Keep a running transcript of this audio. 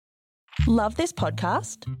Love this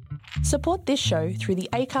podcast? Support this show through the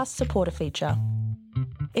Acast supporter feature.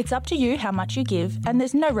 It's up to you how much you give, and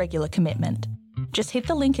there's no regular commitment. Just hit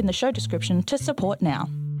the link in the show description to support now.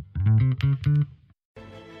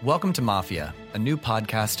 Welcome to Mafia, a new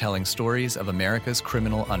podcast telling stories of America's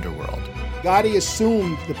criminal underworld. Gotti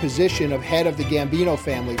assumed the position of head of the Gambino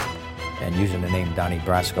family. And using the name Donnie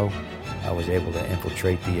Brasco, I was able to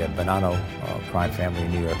infiltrate the Bonanno crime family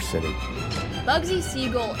in New York City. Bugsy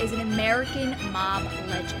Siegel is an American mob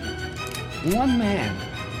legend. One man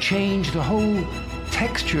changed the whole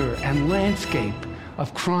texture and landscape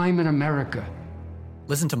of crime in America.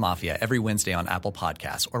 Listen to Mafia every Wednesday on Apple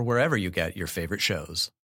Podcasts or wherever you get your favorite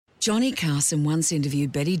shows. Johnny Carson once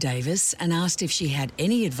interviewed Betty Davis and asked if she had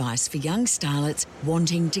any advice for young starlets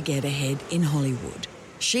wanting to get ahead in Hollywood.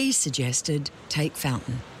 She suggested take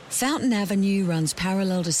Fountain. Fountain Avenue runs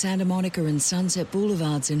parallel to Santa Monica and Sunset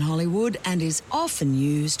Boulevards in Hollywood and is often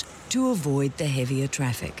used to avoid the heavier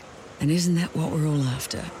traffic. And isn't that what we're all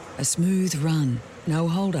after? A smooth run, no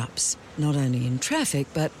hold-ups, not only in traffic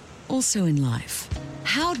but also in life.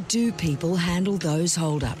 How do people handle those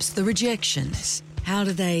hold-ups, the rejections? How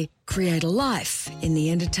do they create a life in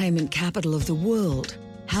the entertainment capital of the world?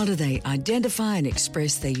 How do they identify and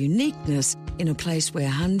express their uniqueness in a place where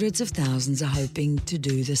hundreds of thousands are hoping to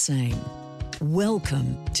do the same?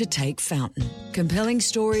 Welcome to Take Fountain. Compelling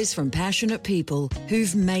stories from passionate people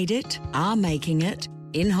who've made it, are making it,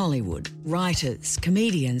 in Hollywood. Writers,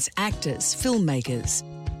 comedians, actors, filmmakers.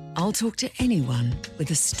 I'll talk to anyone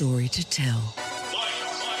with a story to tell.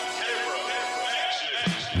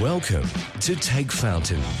 Welcome to Take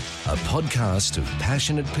Fountain, a podcast of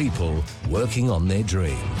passionate people working on their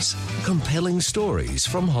dreams. Compelling stories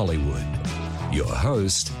from Hollywood. Your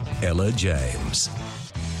host, Ella James.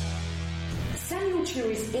 Samuel Chu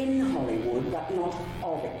is in Hollywood, but not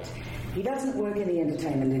of it. He doesn't work in the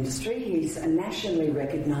entertainment industry. He's a nationally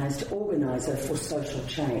recognised organiser for social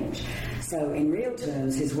change. So in real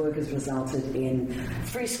terms, his work has resulted in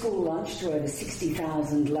free school lunch to over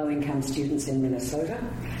 60,000 low-income students in Minnesota,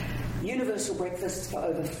 universal breakfasts for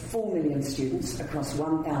over 4 million students across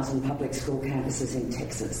 1,000 public school campuses in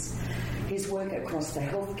Texas. His work across the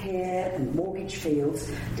healthcare and mortgage fields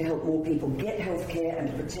to help more people get healthcare and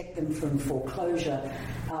to protect them from foreclosure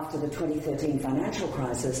after the 2013 financial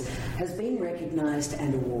crisis has been recognised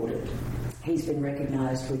and awarded. He's been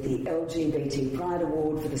recognised with the LGBT Pride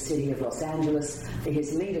Award for the City of Los Angeles for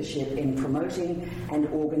his leadership in promoting and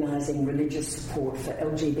organising religious support for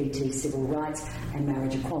LGBT civil rights and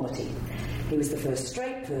marriage equality. He was the first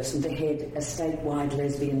straight person to head a statewide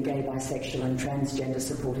lesbian, gay, bisexual and transgender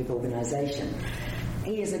supportive organisation.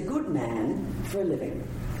 He is a good man for a living.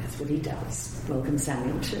 That's what he does. Welcome,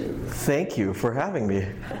 Samuel Chu. Thank you for having me.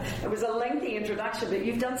 It was a lengthy introduction, but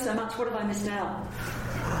you've done so much. What have I missed out?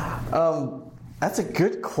 That's a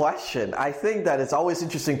good question. I think that it's always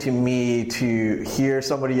interesting to me to hear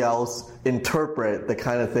somebody else interpret the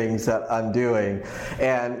kind of things that I'm doing.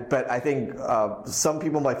 But I think some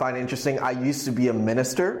people might find it interesting. I used to be a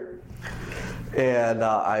minister, and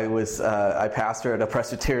I pastored at a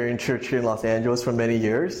Presbyterian church here in Los Angeles for many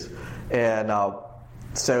years. And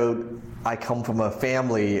so I come from a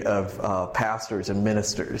family of pastors and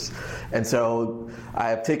ministers. And so I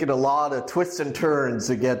have taken a lot of twists and turns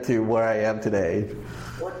to get to where I am today.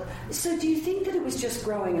 So do you think that it was just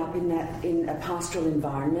growing up in a pastoral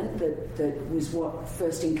environment that was what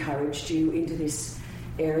first encouraged you into this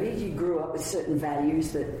area? You grew up with certain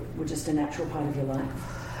values that were just a natural part of your life?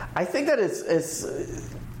 I think that it's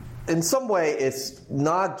in some way, it's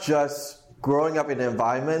not just growing up in an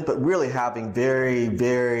environment, but really having very,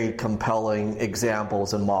 very compelling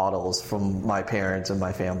examples and models from my parents and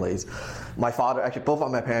my families. My father, actually both of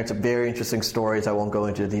my parents have very interesting stories. I won't go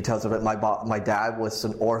into the details of it. My dad was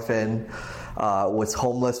an orphan, was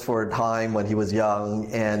homeless for a time when he was young,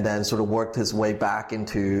 and then sort of worked his way back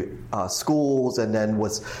into schools, and then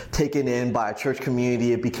was taken in by a church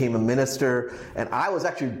community and became a minister. And I was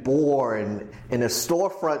actually born in a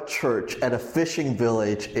storefront church at a fishing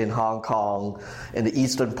village in Hong Kong, in the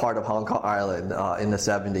eastern part of Hong Kong Island in the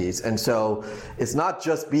 70s. And so it's not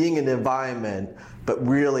just being in the environment, but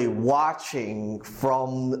really watching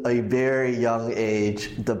from a very young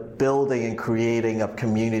age the building and creating of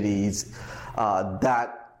communities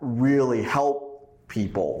that really help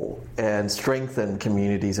people and strengthen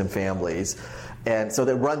communities and families. And so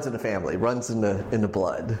that runs in the family, runs in the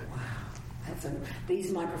blood. Wow.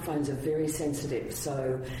 These microphones are very sensitive,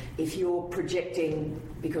 so if you're projecting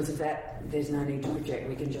because of that, there's no need to project.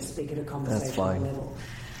 We can just speak at a conversational level.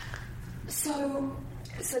 So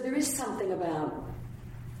there is something about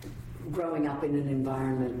growing up in an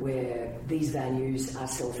environment where these values are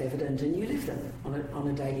self-evident and you live them on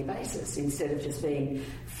a daily basis instead of just being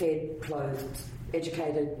fed, clothed,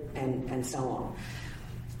 educated and so on.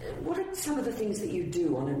 What are some of the things that you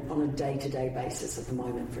do on a day-to-day basis at the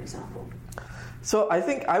moment, for example? So I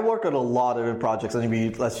think I work on a lot of projects, and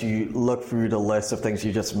unless you look through the list of things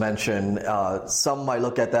you just mentioned, some might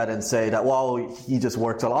look at that and say that, well, he just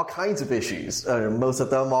works on all kinds of issues. Most of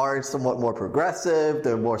them are somewhat more progressive,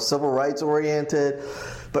 they're more civil rights oriented.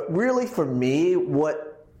 But really for me,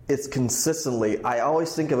 what is consistently, I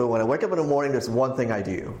always think of it when I wake up in the morning, there's one thing I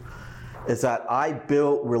do, is that I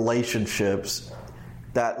build relationships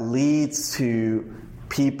that leads to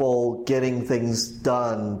people getting things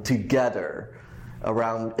done together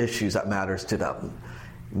around issues that matters to them.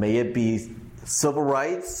 May it be civil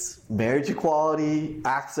rights, marriage equality,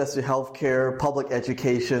 access to healthcare, public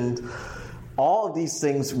education. All of these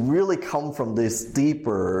things really come from this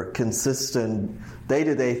deeper, consistent,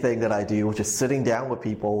 day-to-day thing that I do, which is sitting down with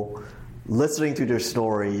people, listening to their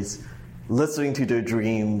stories, listening to their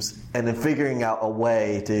dreams, and then figuring out a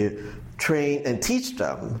way to train and teach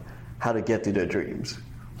them how to get to their dreams.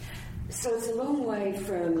 So it's a long way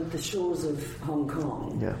from the shores of Hong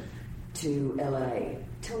Kong to LA.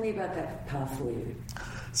 Tell me about that path for you.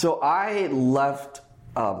 So I left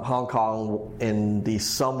Hong Kong in the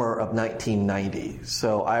summer of 1990.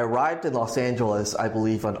 So I arrived in Los Angeles, I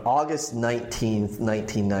believe, on August 19th,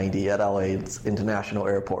 1990 at LA's International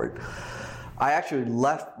Airport. I actually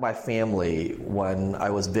left my family when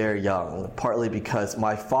I was very young, partly because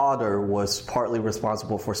my father was partly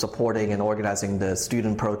responsible for supporting and organizing the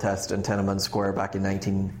student protest in Tiananmen Square back in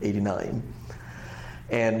 1989.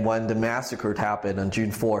 And when the massacre happened on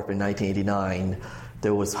June 4th in 1989,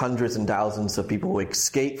 there was hundreds and thousands of people who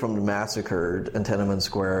escaped from the massacre in Tiananmen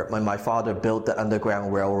Square. My father built the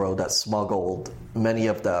underground railroad that smuggled many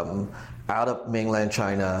of them out of mainland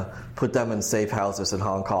China, put them in safe houses in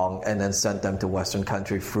Hong Kong, and then sent them to Western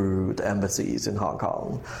country through the embassies in Hong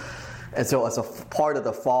Kong. And so as a part of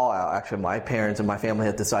the fallout, actually my parents and my family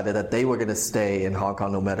had decided that they were going to stay in Hong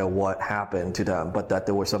Kong no matter what happened to them, but that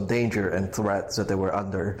there was some danger and threats that they were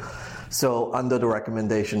under. So under the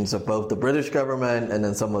recommendations of both the British government and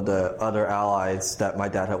then some of the other allies that my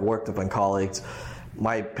dad had worked with and colleagues,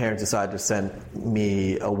 my parents decided to send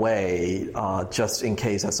me away just in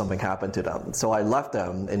case that something happened to them. So I left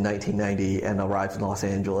them in 1990 and arrived in Los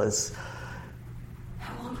Angeles.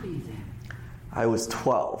 How old were you then? I was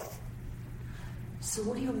 12. So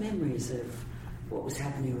what are your memories of what was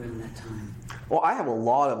happening around that time? Well, I have a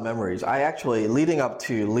lot of memories. I actually, leading up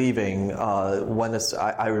to leaving,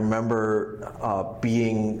 I remember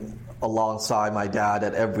being alongside my dad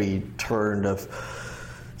at every turn of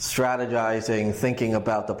strategizing, thinking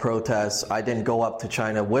about the protests. I didn't go up to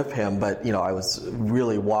China with him, but I was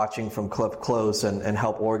really watching from close and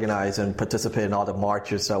help organize and participate in all the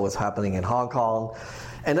marches that was happening in Hong Kong.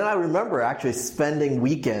 And then I remember actually spending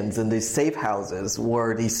weekends in these safe houses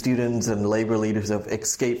where these students and labor leaders have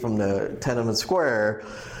escaped from the Tiananmen Square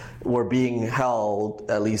were being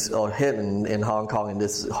held, at least, or hidden in Hong Kong in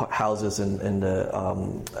these houses in the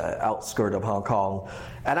outskirts of Hong Kong.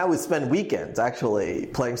 And I would spend weekends actually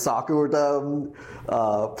playing soccer with them,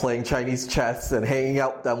 playing Chinese chess and hanging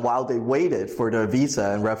out with them while they waited for their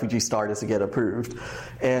visa and refugee status to get approved.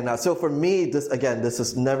 And so for me, this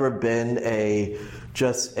has never been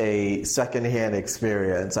just a secondhand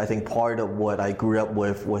experience. I think part of what I grew up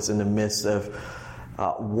with was in the midst of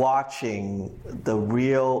watching the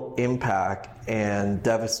real impact and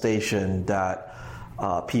devastation that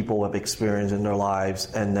people have experienced in their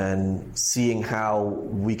lives, and then seeing how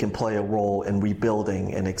we can play a role in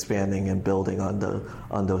rebuilding and expanding and building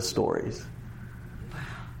on those stories. Wow.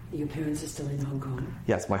 Your parents are still in Hong Kong?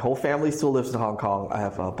 Yes, my whole family still lives in Hong Kong. I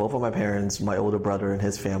have both of my parents, my older brother and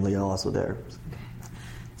his family are also there. Okay.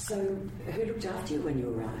 So who looked after you when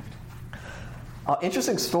you arrived?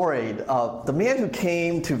 Interesting story. The man who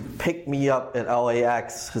came to pick me up at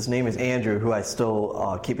LAX, his name is Andrew, who I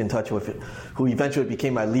still keep in touch with, who eventually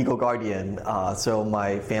became my legal guardian. So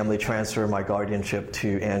my family transferred my guardianship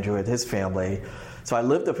to Andrew and his family. So I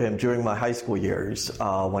lived with him during my high school years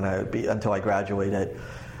until I graduated.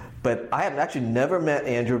 But I have actually never met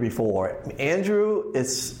Andrew before. Andrew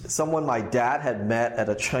is someone my dad had met at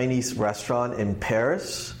a Chinese restaurant in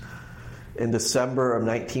Paris in December of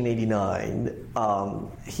 1989.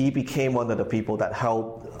 He became one of the people that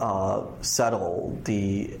helped settle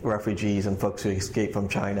the refugees and folks who escaped from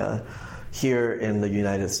China here in the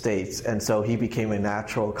United States. And so he became a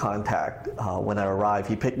natural contact when I arrived.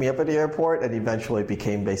 He picked me up at the airport and eventually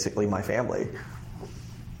became basically my family.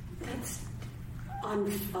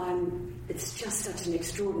 it's just such an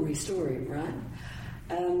extraordinary story, right?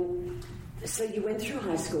 So you went through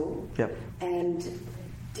high school. Yep. And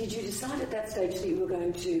did you decide at that stage that you were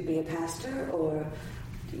going to be a pastor, or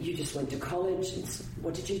you just went to college?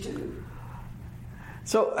 What did you do?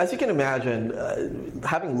 So, as you can imagine,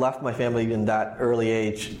 having left my family in that early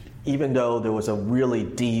age, even though there was a really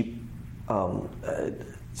deep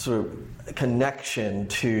sort of connection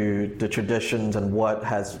to the traditions and what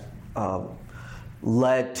has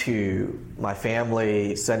led to my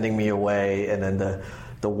family sending me away, and then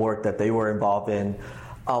the work that they were involved in,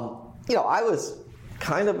 I was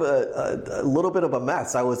kind of a little bit of a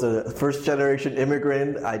mess. I was a first-generation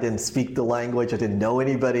immigrant. I didn't speak the language. I didn't know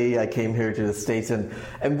anybody. I came here to the States and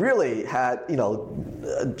really had,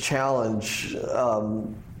 a challenge,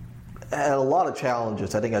 had a lot of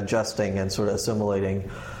challenges, I think, adjusting and sort of assimilating.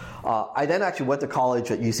 I then actually went to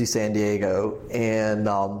college at UC San Diego, and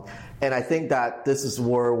I think that this is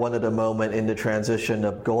where one of the moments in the transition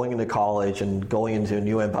of going into college and going into a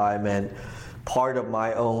new environment, part of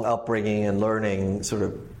my own upbringing and learning sort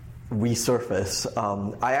of resurface.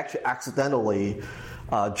 I actually accidentally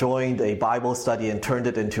joined a Bible study and turned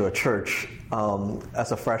it into a church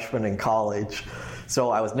as a freshman in college.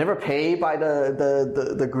 So I was never paid by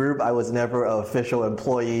the group. I was never an official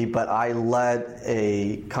employee, but I led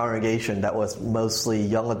a congregation that was mostly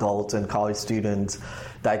young adults and college students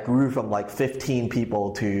that grew from like 15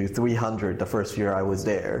 people to 300 the first year I was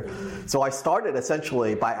there. So I started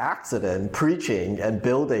essentially by accident preaching and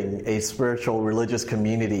building a spiritual religious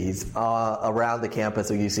communities around the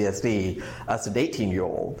campus of UCSD as an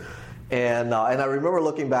 18-year-old. And I remember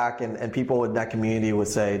looking back and people in that community would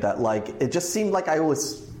say that it just seemed like I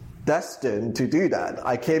was destined to do that.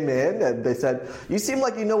 I came in and they said, you seem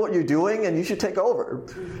like you know what you're doing and you should take over.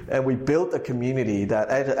 And we built a community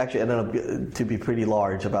that actually ended up to be pretty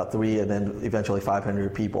large, about 300 and then eventually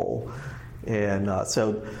 500 people. And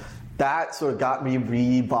so that sort of got me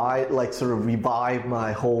revived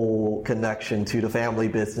my whole connection to the family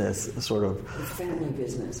business, sort of. The family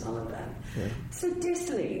business, I love that. Yeah. So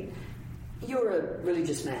Destiny, you're a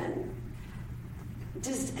religious man.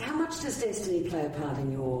 How much does destiny play a part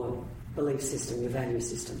in your belief system, your value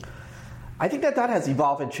system? I think that has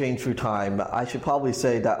evolved and changed through time. I should probably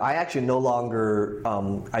say that I actually no longer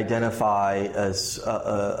identify as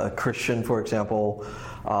a Christian, for example.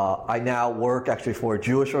 I now work actually for a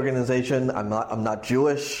Jewish organization. I'm not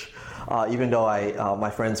Jewish, even though my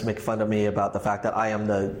friends make fun of me about the fact that I am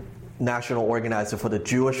the national organizer for the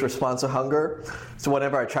Jewish Response to Hunger. So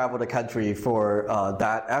whenever I travel the country for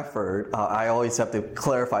that effort, I always have to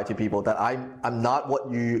clarify to people that I'm not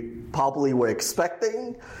what you probably were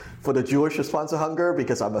expecting for the Jewish Response to Hunger,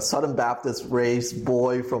 because I'm a Southern Baptist raised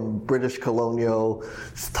boy from British colonial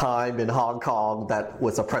time in Hong Kong that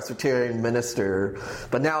was a Presbyterian minister,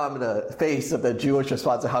 but now I'm the face of the Jewish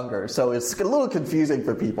Response to Hunger. So it's a little confusing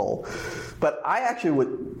for people. But I actually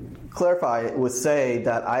would say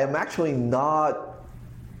that I am actually not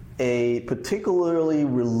a particularly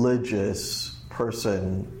religious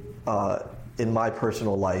person in my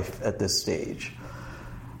personal life at this stage.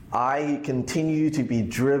 I continue to be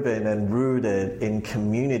driven and rooted in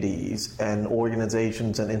communities and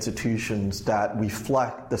organizations and institutions that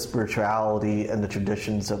reflect the spirituality and the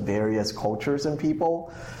traditions of various cultures and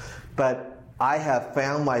people. But I have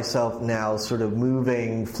found myself now sort of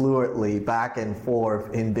moving fluidly back and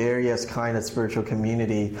forth in various kind of spiritual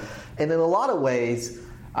community. And in a lot of ways,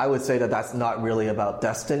 I would say that that's not really about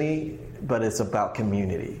destiny, but it's about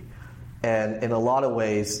community. And in a lot of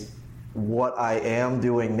ways, what I am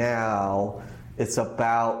doing now, it's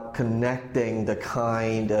about connecting the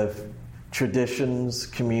kind of traditions,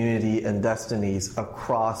 community, and destinies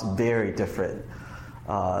across very different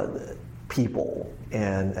people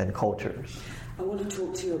and cultures. I want to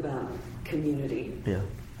talk to you about community. Yeah.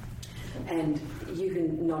 And you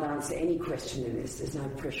can not answer any question in this. There's no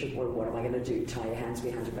pressure. What am I going to do? Tie your hands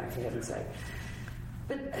behind your back, for heaven's sake.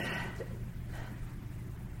 But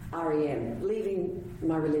REM, leaving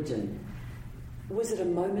my religion, was it a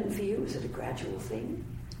moment for you? Was it a gradual thing?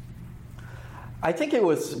 I think it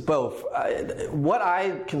was both. What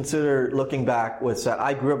I consider looking back was that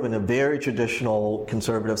I grew up in a very traditional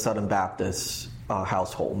conservative Southern Baptist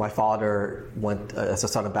household. My father went as a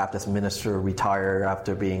Southern Baptist minister, retired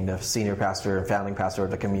after being the senior pastor and founding pastor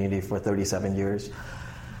of the community for 37 years.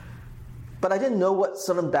 But I didn't know what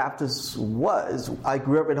Southern Baptist was. I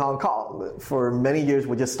grew up in Hong Kong. For many years,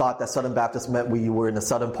 we just thought that Southern Baptist meant we were in the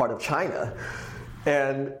southern part of China.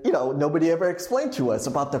 And, nobody ever explained to us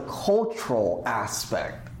about the cultural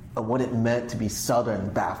aspect of what it meant to be Southern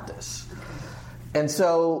Baptist. And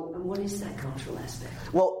so And what is that cultural aspect?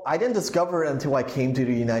 Well, I didn't discover it until I came to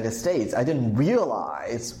the United States. I didn't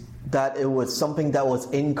realize that it was something that was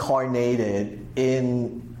incarnated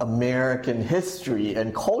in American history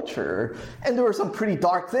and culture, and there were some pretty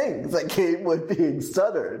dark things that came with being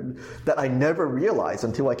Southern that I never realized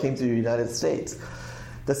until I came to the United States.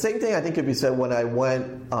 The same thing I think could be said when I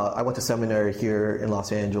went to seminary here in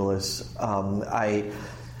Los Angeles.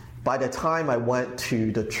 By the time I went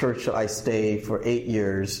to the church that I stayed for 8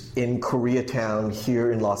 years in Koreatown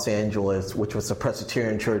here in Los Angeles, which was a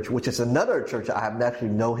Presbyterian church, which is another church I have actually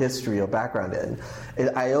no history or background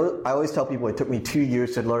in. I always tell people it took me 2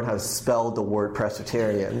 years to learn how to spell the word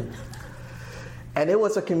Presbyterian. And it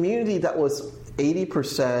was a community that was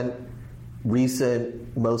 80%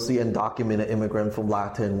 recent, mostly undocumented immigrant from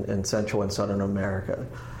Latin and Central and Southern America.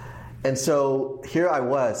 And so here I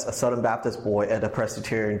was, a Southern Baptist boy at a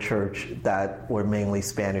Presbyterian church that were mainly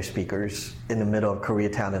Spanish speakers in the middle of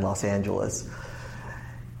Koreatown in Los Angeles.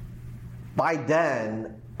 By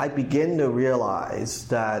then, I began to realize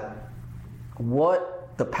that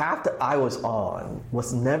the path that I was on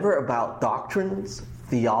was never about doctrines,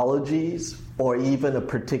 theologies, or even a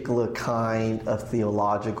particular kind of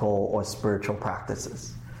theological or spiritual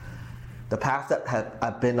practices. The path that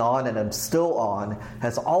I've been on and I'm still on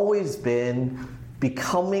has always been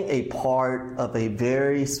becoming a part of a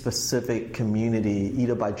very specific community,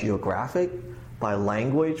 either by geographic, by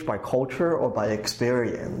language, by culture, or by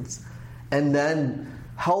experience, and then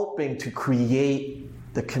helping to create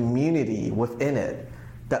the community within it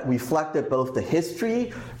that reflected both the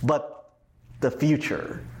history but the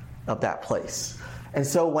future of that place. And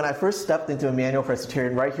so when I first stepped into Emmanuel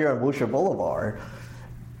Presbyterian right here on Wilshire Boulevard,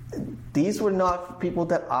 these were not people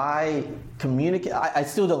that I communicate. I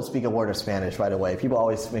still don't speak a word of Spanish, by the way. People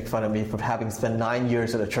always make fun of me for having spent 9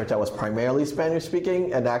 years at a church that was primarily Spanish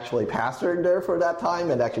speaking and actually pastoring there for that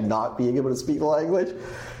time and actually not being able to speak the language.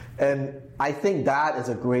 And I think that is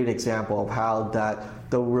a great example of how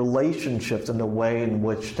that the relationships and the way in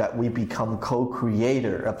which that we become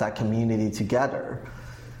co-creator of that community together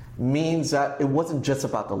means that it wasn't just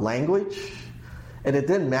about the language. And it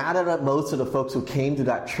didn't matter that most of the folks who came to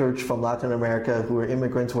that church from Latin America who were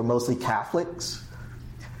immigrants were mostly Catholics.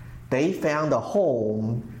 They found a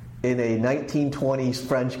home in a 1920s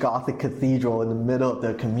French Gothic cathedral in the middle of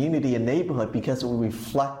their community and neighborhood because it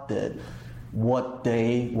reflected what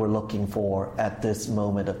they were looking for at this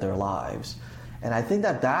moment of their lives. And I think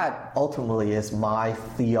that ultimately is my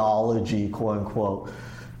theology, quote unquote,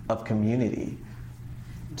 of community.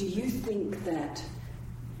 Do you think that,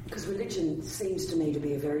 because religion seems to me to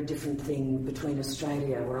be a very different thing between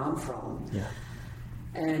Australia, where I'm from,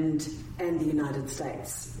 and the United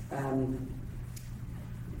States. The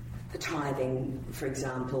tithing, for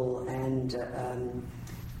example, and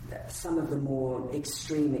some of the more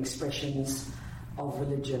extreme expressions of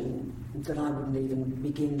religion that I wouldn't even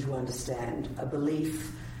begin to understand. A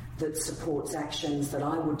belief that supports actions that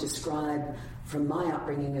I would describe from my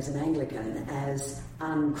upbringing as an Anglican as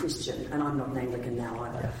un-Christian, and I'm not an Anglican now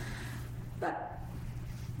either. But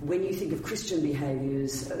when you think of Christian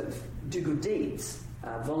behaviours of do good deeds,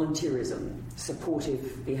 volunteerism,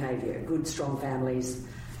 supportive behaviour, good strong families,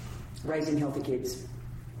 raising healthy kids,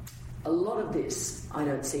 a lot of this I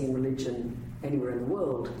don't see in religion anywhere in the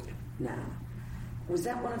world now. Was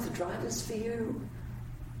that one of the drivers for you,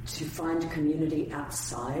 to find community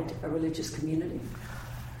outside a religious community?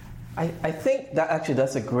 I think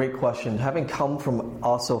that's a great question. Having come from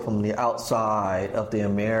the outside of the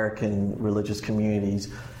American religious communities,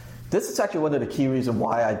 this is actually one of the key reasons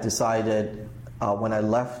why I decided when I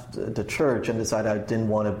left the church and decided I didn't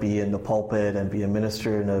want to be in the pulpit and be a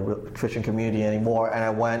minister in a Christian community anymore, and I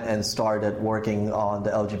went and started working on the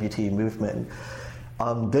LGBT movement.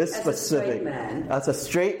 As a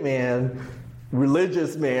straight man,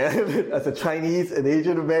 religious man, as a Chinese and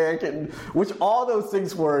Asian American, which all those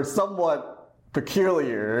things were somewhat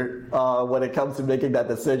peculiar when it comes to making that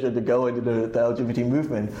decision to go into the LGBT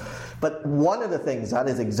movement. But one of the things, that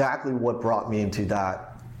is exactly what brought me into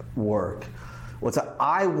that work, was that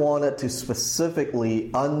I wanted to specifically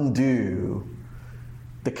undo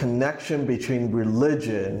the connection between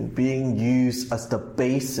religion being used as the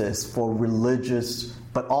basis for religious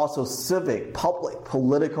but also civic, public,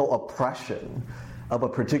 political oppression of a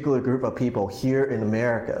particular group of people here in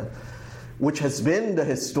America, which has been the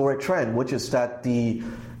historic trend, which is that the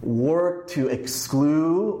work to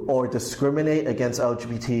exclude or discriminate against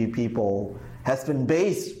LGBT people has been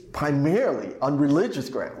based primarily on religious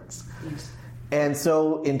grounds. Yes. And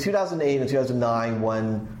so in 2008 and 2009,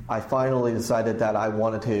 when I finally decided that I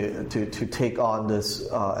wanted to take on this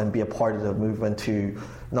and be a part of the movement to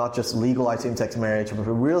not just legalize same-sex marriage, but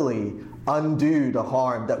to really undo the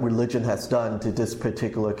harm that religion has done to this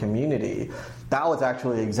particular community, that was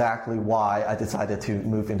actually exactly why I decided to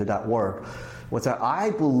move into that work, was that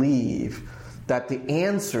I believe that the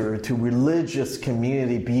answer to religious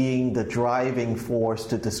community being the driving force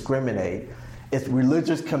to discriminate is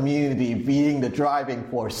religious community being the driving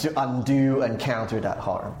force to undo and counter that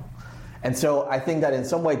harm. And so I think that in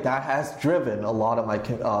some way that has driven a lot of my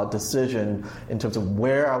decision in terms of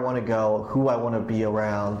where I want to go, who I want to be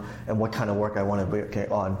around, and what kind of work I want to be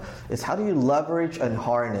on, is how do you leverage and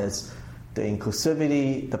harness the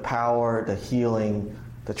inclusivity, the power, the healing,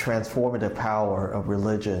 the transformative power of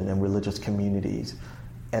religion and religious communities,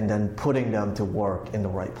 and then putting them to work in the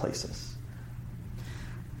right places.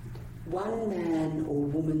 One man or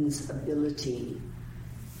woman's ability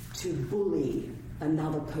to bully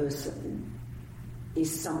another person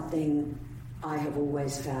is something I have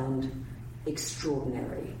always found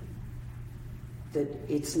extraordinary. That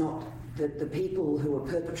it's not that the people who are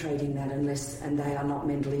perpetrating that, and they are not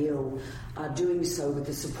mentally ill, are doing so with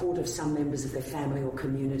the support of some members of their family or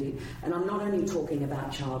community. And I'm not only talking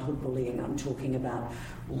about childhood bullying, I'm talking about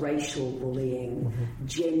racial bullying,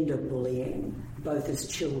 gender bullying, both as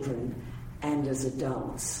children and as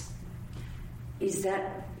adults. Is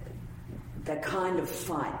that the kind of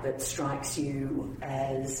fight that strikes you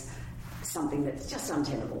as something that's just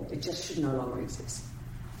untenable? It just should no longer exist.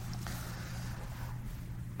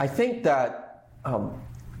 I think that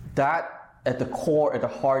that at the core, at the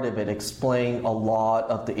heart of it, explains a lot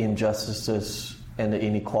of the injustices and the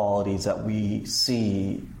inequalities that we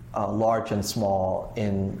see, large and small,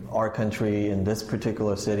 in our country, in this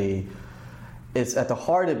particular city. It's at the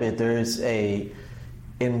heart of it, there's a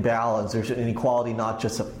imbalance, there's an inequality not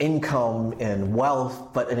just of income and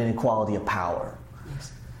wealth, but an inequality of power.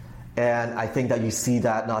 Yes. And I think that you see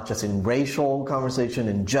that not just in racial conversation,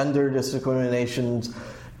 in gender discriminations,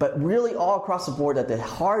 but really all across the board. At the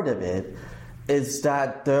heart of it is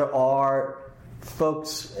that there are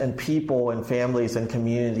folks and people and families and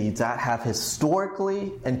communities that have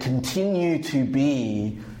historically and continue to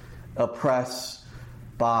be oppressed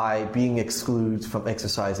by being excluded from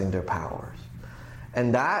exercising their powers.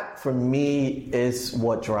 And that, for me, is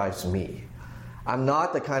what drives me. I'm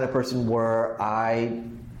not the kind of person where I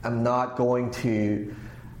am not going to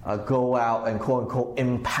go out and quote-unquote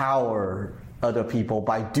empower other people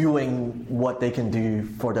by doing what they can do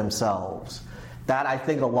for themselves. That, I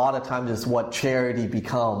think, a lot of times is what charity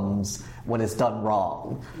becomes when it's done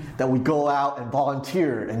wrong. That we go out and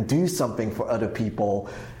volunteer and do something for other people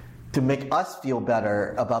to make us feel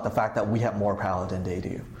better about the fact that we have more power than they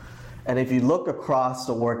do. And if you look across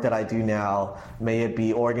the work that I do now, may it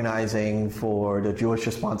be organizing for the Jewish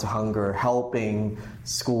Response to Hunger, helping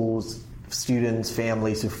schools, students,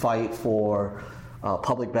 families who fight for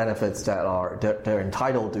public benefits that they're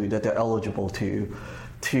entitled to, that they're eligible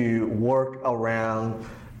to work around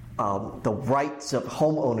the rights of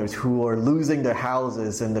homeowners who are losing their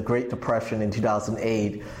houses in the Great Depression in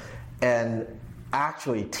 2008, and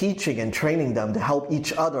actually teaching and training them to help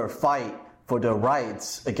each other fight for their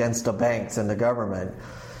rights against the banks and the government,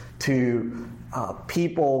 to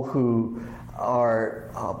people who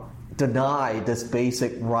are denied this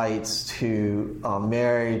basic rights to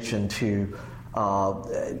marriage and to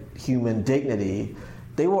human dignity.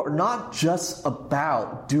 They were not just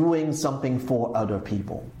about doing something for other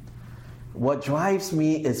people. What drives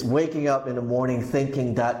me is waking up in the morning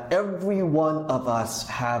thinking that every one of us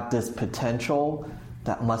have this potential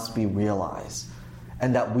that must be realized,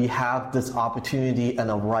 and that we have this opportunity and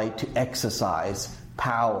a right to exercise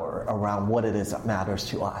power around what it is that matters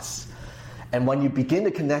to us. And when you begin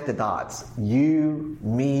to connect the dots, you,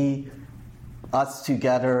 me, us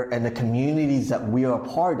together, and the communities that we are a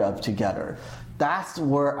part of together, that's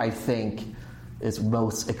where I think is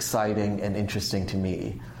most exciting and interesting to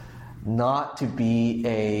me. Not to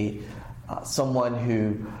be someone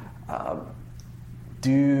who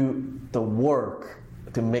do the work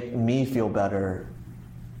to make me feel better,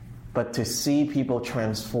 but to see people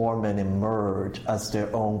transform and emerge as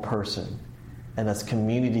their own person, and as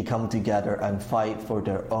community come together and fight for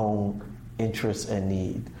their own interests and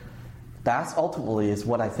need. That's ultimately is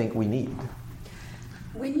what I think we need.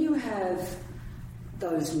 When you have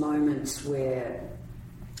those moments where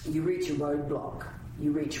you reach a roadblock,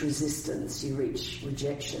 you reach resistance, you reach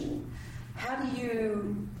rejection, how do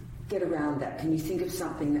you get around that? Can you think of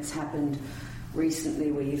something that's happened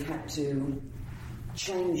recently where you've had to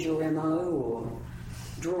change your MO or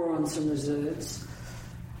draw on some reserves?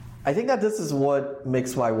 I think that this is what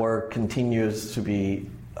makes my work continues to be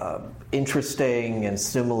interesting and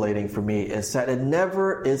stimulating for me, is that it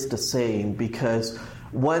never is the same, because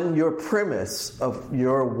when your premise of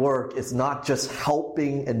your work is not just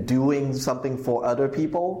helping and doing something for other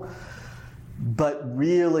people, but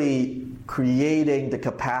really creating the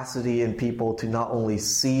capacity in people to not only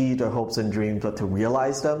see their hopes and dreams, but to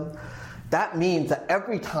realize them, that means that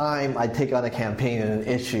every time I take on a campaign and an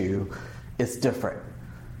issue, it's different.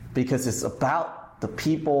 Because it's about the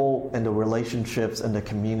people and the relationships and the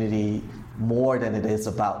community more than it is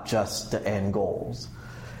about just the end goals.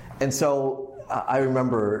 And so I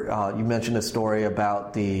remember you mentioned a story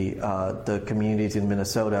about the communities in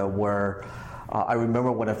Minnesota where I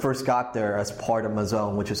remember when I first got there as part of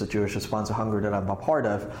Mazon, which is a Jewish response to hunger that I'm a part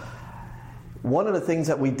of, one of the things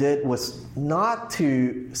that we did was not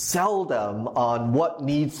to sell them on what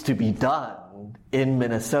needs to be done in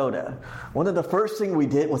Minnesota. One of the first things we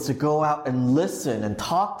did was to go out and listen and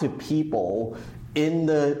talk to people in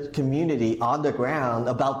the community on the ground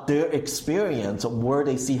about their experience of where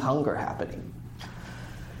they see hunger happening.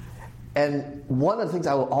 And one of the things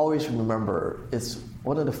I will always remember is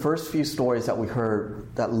one of the first few stories that we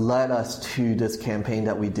heard that led us to this campaign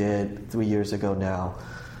that we did 3 years ago now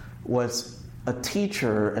was a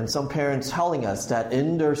teacher and some parents telling us that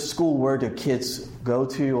in their school where their kids go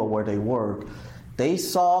to or where they work, they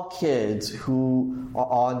saw kids who are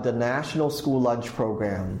on the National School Lunch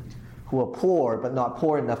Program, who are poor but not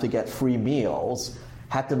poor enough to get free meals,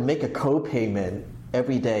 had to make a co-payment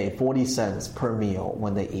every day, 40 cents per meal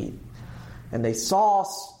when they eat. And they saw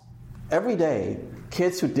every day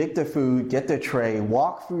kids who dig their food, get their tray,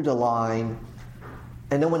 walk through the line,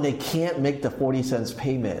 and then when they can't make the 40 cents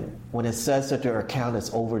payment, when it says that their account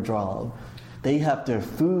is overdrawn, they have their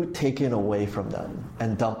food taken away from them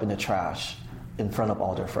and dumped in the trash in front of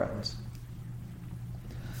all their friends.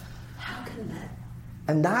 How can that?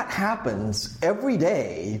 And that happens every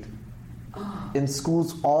day in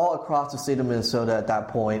schools all across the state of Minnesota at that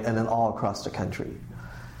point, and then all across the country.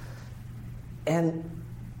 And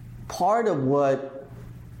part of what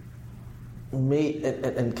made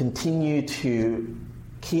and continue to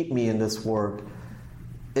keep me in this work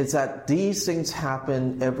is that these things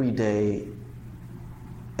happen every day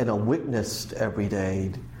and are witnessed every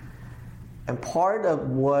day. And part of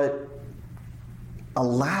what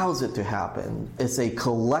allows it to happen is a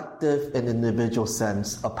collective and individual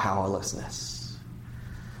sense of powerlessness.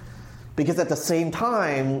 Because at the same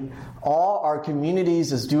time, all our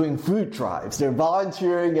communities is doing food drives. They're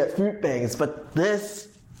volunteering at food banks, but this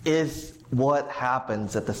is what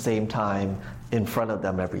happens at the same time in front of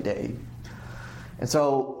them every day. And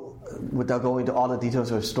so, without going into all the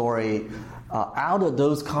details of the story, out of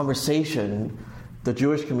those conversations, the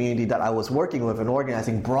Jewish community that I was working with and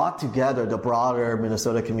organizing brought together the broader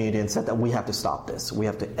Minnesota community and said that we have to stop this. We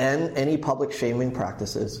have to end any public shaming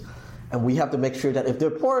practices, and we have to make sure that if they're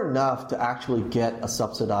poor enough to actually get a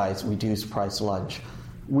subsidized, reduced price lunch,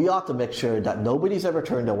 we ought to make sure that nobody's ever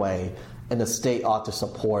turned away, and the state ought to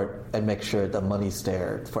support and make sure the money's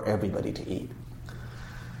there for everybody to eat.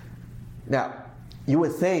 Now, you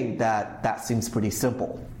would think that that seems pretty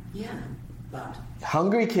simple. Yeah, but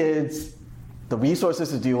hungry kids, the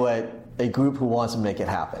resources to do it, a group who wants to make it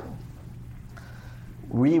happen.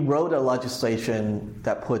 We wrote a legislation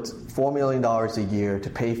that puts $4 million a year to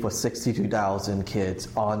pay for 62,000 kids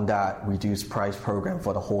on that reduced price program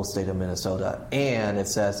for the whole state of Minnesota. And it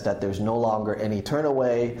says that there's no longer any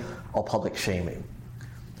turnaway or public shaming.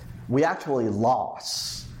 We actually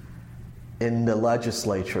lost in the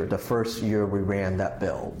legislature the first year we ran that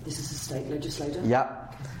bill. This is a state legislator?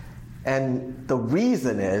 Yep. And the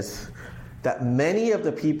reason is that many of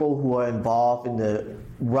the people who are involved in the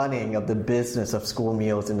running of the business of school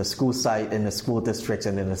meals in the school site, in the school districts,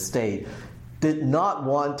 and in the state did not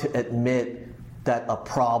want to admit that a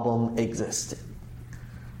problem existed.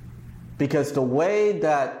 Because the way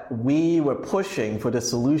that we were pushing for the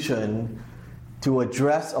solution to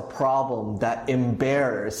address a problem that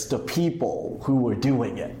embarrassed the people who were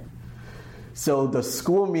doing it. So the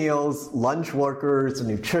school meals, lunch workers,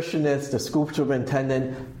 the nutritionists, the school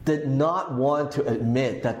superintendent did not want to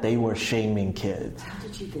admit that they were shaming kids. How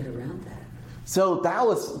did you get around that? So that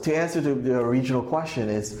was, to answer the original question,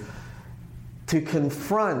 is to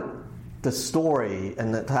confront the story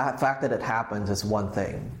and the fact that it happens is one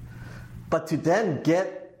thing. But to then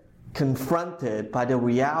get confronted by the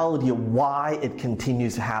reality of why it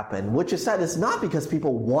continues to happen, which is that it's not because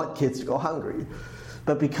people want kids to go hungry,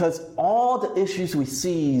 but because all the issues we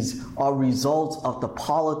see are results of the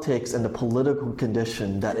politics and the political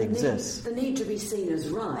condition that exists. The need to be seen as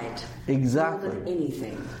right. Exactly. More than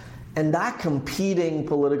anything. And that competing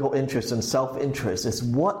political interest and self-interest is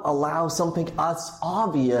what allows something as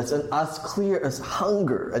obvious and as clear as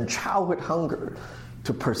hunger and childhood hunger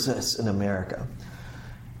to persist in America.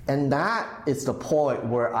 And that is the point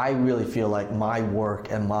where I really feel like my work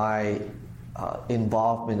and my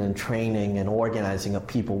involvement in training and organizing of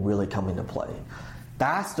people really come into play.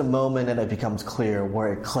 That's the moment that it becomes clear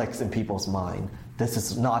where it clicks in people's mind. This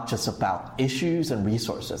is not just about issues and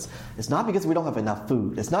resources. It's not because we don't have enough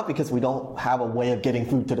food. It's not because we don't have a way of getting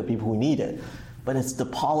food to the people who need it. But it's the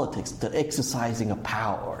politics, the exercising of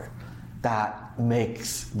power that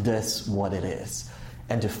makes this what it is.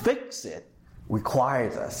 And to fix it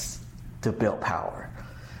requires us to build power.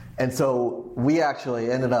 And so we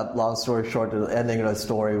actually ended up, long story short, the ending of the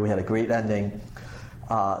story, we had a great ending.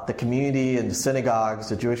 The community and the synagogues,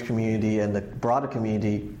 the Jewish community and the broader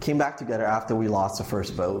community came back together after we lost the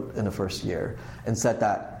first vote in the first year and said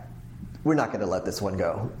that we're not going to let this one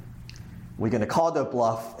go. We're going to call their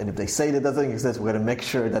bluff, and if they say that doesn't exist, we're going to make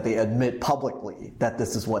sure that they admit publicly that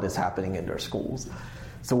this is what is happening in their schools.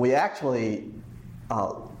 So we actually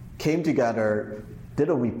came together, did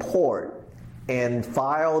a report, and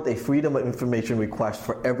filed a Freedom of Information request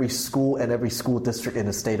for every school and every school district in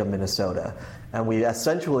the state of Minnesota. And we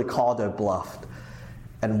essentially called their bluff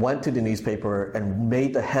and went to the newspaper and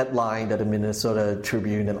made the headline that the Minnesota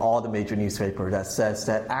Tribune and all the major newspapers that says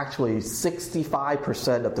that actually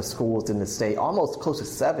 65% of the schools in the state, almost close to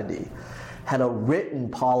 70, had a written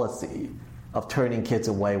policy of turning kids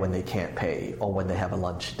away when they can't pay or when they have a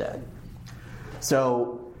lunch debt.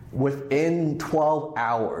 So within 12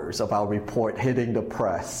 hours of our report hitting the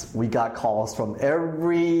press, we got calls from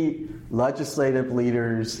every legislative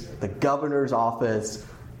leaders, the governor's office,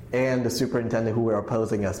 and the superintendent who were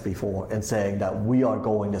opposing us before and saying that we are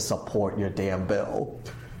going to support your damn bill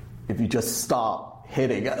if you just stop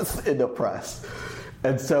hitting us in the press.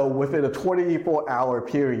 And so within a 24-hour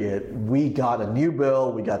period, we got a new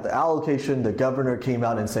bill, we got the allocation, the governor came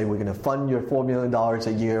out and said, we're going to fund your $4 million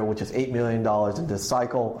a year, which is $8 million in this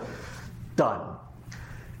cycle. Done.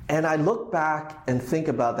 And I look back and think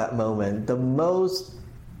about that moment,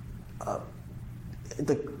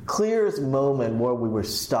 the clearest moment where we were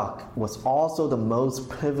stuck was also the most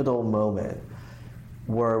pivotal moment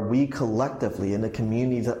where we collectively in the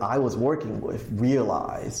communities that I was working with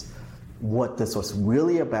realized what this was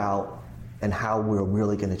really about and how we're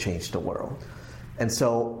really going to change the world. And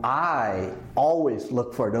so I always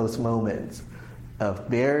look for those moments of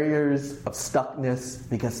barriers, of stuckness,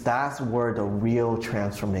 because that's where the real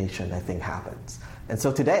transformation, I think, happens. And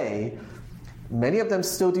so today, many of them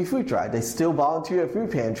still do food drive. They still volunteer at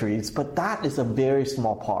food pantries, but that is a very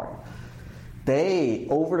small part. They,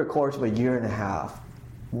 over the course of a year and a half,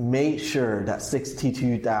 made sure that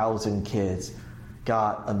 62,000 kids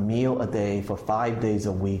got a meal a day for 5 days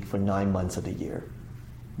a week for 9 months of the year.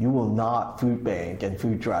 You will not food bank and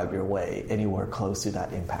food drive your way anywhere close to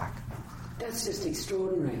that impact. That's just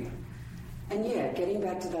extraordinary. And yeah, getting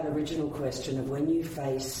back to that original question of when you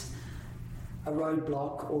face a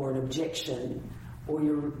roadblock or an objection or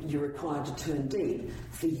you're required to turn deep,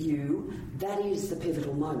 for you, that is the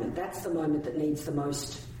pivotal moment. That's the moment that needs the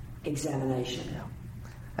most examination. Yeah.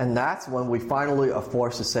 And that's when we finally are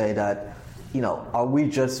forced to say that, are we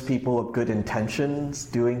just people with good intentions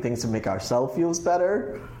doing things to make ourselves feel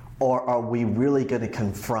better? Or are we really going to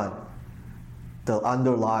confront the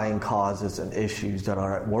underlying causes and issues that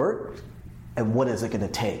are at work? And what is it going to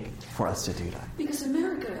take for us to do that? Because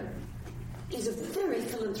America is a very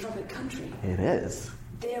philanthropic country. It is.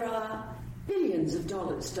 There are billions of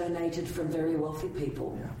dollars donated from very wealthy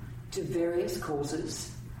people to various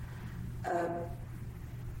causes.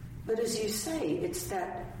 But as you say, it's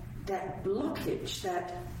that blockage,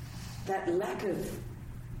 that lack of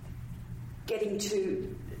getting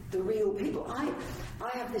to the real people. I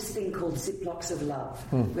have this thing called Ziplocs of Love,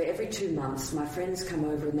 where every 2 months my friends come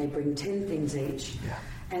over and they bring 10 things each,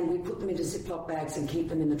 and we put them into Ziploc bags and keep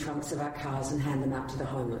them in the trunks of our cars and hand them out to the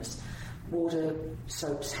homeless. Water,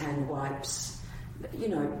 soaps, hand wipes,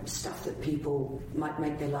 stuff that people might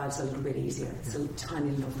make their lives a little bit easier. It's a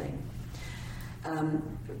tiny little thing.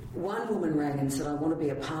 One woman rang and said, I want to be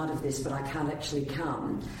a part of this, but I can't actually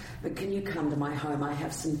come. But can you come to my home? I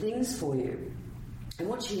have some things for you. And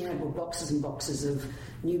what she had were boxes and boxes of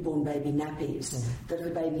newborn baby nappies that her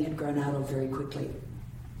baby had grown out of very quickly.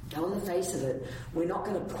 Now, on the face of it, we're not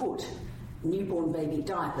going to put newborn baby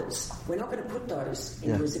diapers. We're not going to put those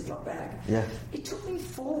into a Ziploc bag. Yeah. It took me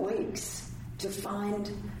 4 weeks to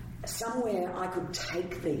find somewhere I could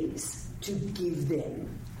take these, to give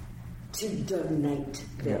them, to donate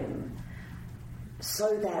them,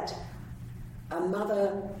 so that a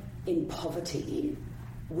mother in poverty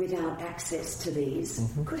without access to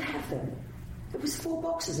these could have them. It was 4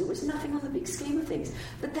 boxes. It was nothing on the big scheme of things.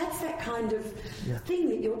 But that's that kind of thing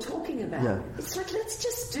that you're talking about. Yeah. It's like, let's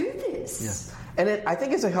just do this. Yeah. And I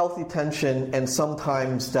think it's a healthy tension, and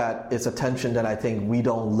sometimes that is a tension that I think we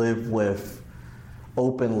don't live with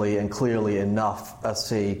openly and clearly enough as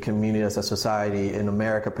a community, as a society, in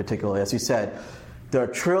America particularly. As you said, there are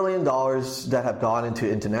 $1 trillion that have gone into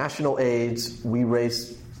international aids. We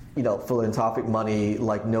raise philanthropic money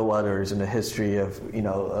like no others in the history of,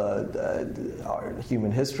 our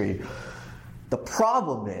human history. The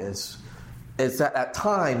problem is that at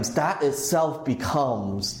times that itself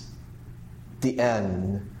becomes the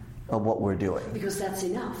end of what we're doing. Because that's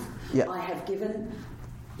enough. Yeah. I have given,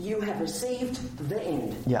 you have received, the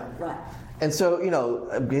end. Yeah. Right. And so,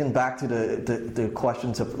 getting back to the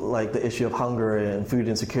questions of like the issue of hunger and food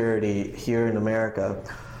insecurity here in America,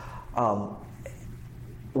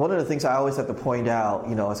 one of the things I always have to point out,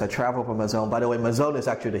 as I travel for Mazon, by the way, Mazon is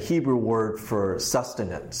actually the Hebrew word for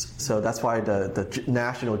sustenance. So that's why the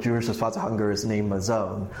National Jewish Response to Hunger is named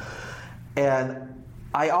Mazon. And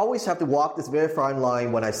I always have to walk this very fine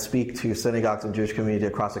line when I speak to synagogues and Jewish community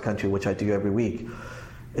across the country, which I do every week,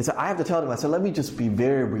 is that I have to tell them, I said, let me just be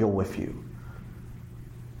very real with you.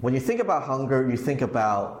 When you think about hunger, you think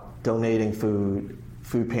about donating food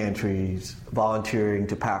pantries, volunteering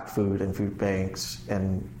to pack food in food banks,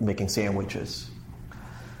 and making sandwiches.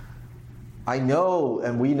 I know,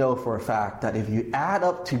 and we know for a fact, that if you add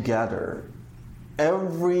up together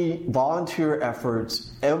every volunteer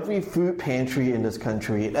efforts, every food pantry in this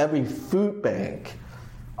country, and every food bank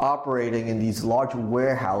operating in these large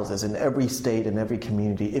warehouses in every state and every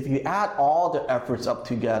community, if you add all the efforts up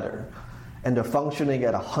together, and they're functioning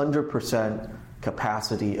at 100%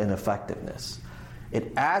 capacity and effectiveness,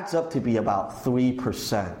 it adds up to be about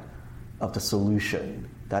 3% of the solution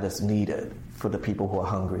that is needed for the people who are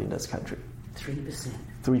hungry in this country. 3%.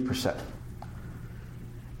 3%.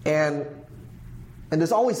 And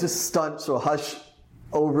there's always this stunt or hush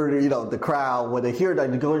over the crowd when they hear that,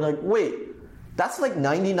 and go like, wait, that's like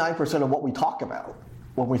 99% of what we talk about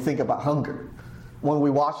when we think about hunger. When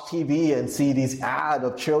we watch TV and see these ads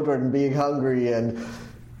of children being hungry, and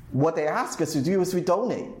what they ask us to do is we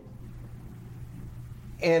donate.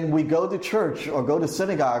 And we go to church or go to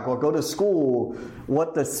synagogue or go to school,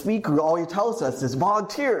 what the speaker always tells us is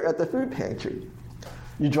volunteer at the food pantry.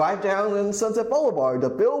 You drive down in Sunset Boulevard,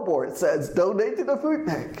 the billboard says donate to the food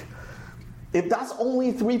bank. If that's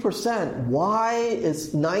only 3%, why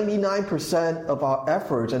is 99% of our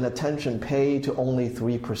efforts and attention paid to only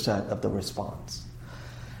 3% of the response?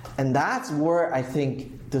 And that's where I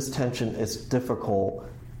think this tension is difficult,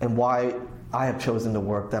 and why I have chosen the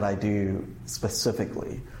work that I do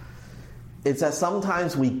specifically. It's that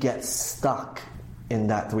sometimes we get stuck in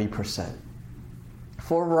that 3%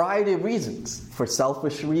 for a variety of reasons. For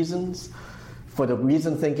selfish reasons, for the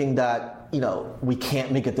reason thinking that, we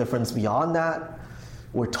can't make a difference beyond that.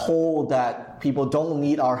 We're told that people don't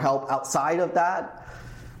need our help outside of that.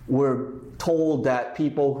 We're told that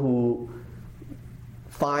people who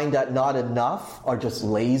find that not enough are just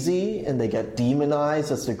lazy, and they get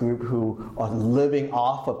demonized as the group who are living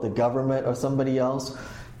off of the government or somebody else.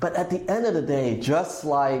 But at the end of the day, just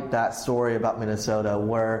like that story about Minnesota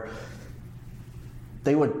where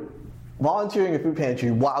they were volunteering at food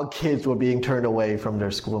pantry while kids were being turned away from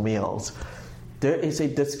their school meals, there is a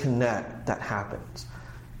disconnect that happens.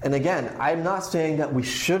 And again, I'm not saying that we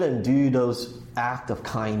shouldn't do those acts of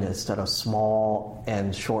kindness that are small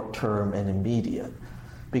and short-term and immediate,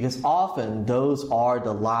 because often those are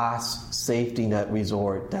the last safety net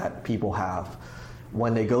resort that people have.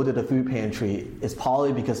 When they go to the food pantry, it's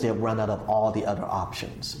probably because they've run out of all the other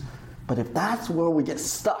options. But if that's where we get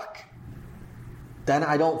stuck, then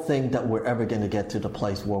I don't think that we're ever going to get to the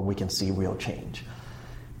place where we can see real change.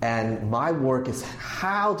 And my work is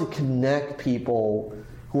how to connect people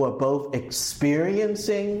who are both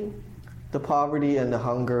experiencing the poverty and the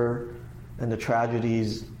hunger and the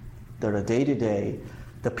tragedies that are day to day,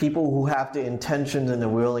 the people who have the intention and the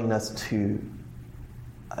willingness to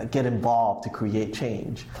get involved to create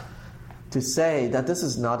change, to say that this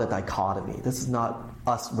is not a dichotomy. This is not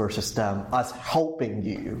us versus them, us helping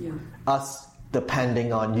you, us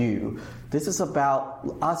depending on you. This is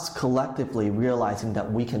about us collectively realizing that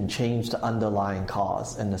we can change the underlying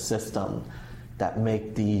cause and the system that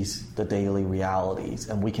make these the daily realities.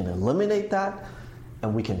 And we can eliminate that,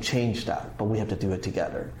 and we can change that, but we have to do it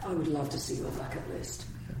together. I would love to see your bucket list.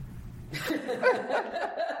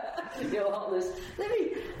 Your hot list.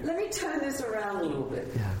 Let me turn this around a little bit.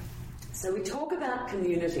 Yeah. So we talk about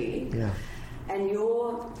community. Yeah. And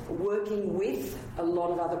you're working with a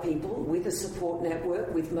lot of other people, with a support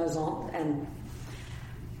network, with Maison. And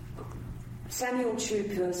Samuel Chu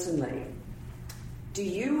personally, do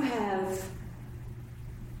you have,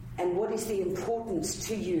 and what is the importance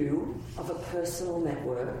to you of a personal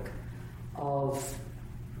network of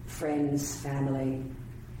friends, family,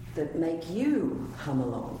 that make you hum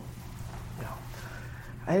along? Yeah.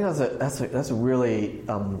 I think that's a really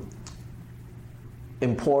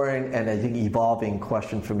important and I think evolving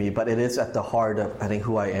question for me, but it is at the heart of I think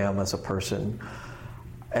who I am as a person.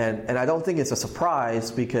 And I don't think it's a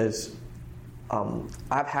surprise because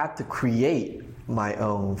I've had to create my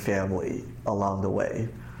own family along the way.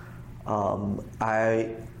 I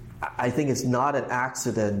think it's not an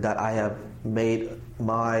accident that I have made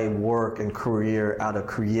my work and career out of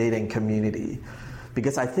creating community,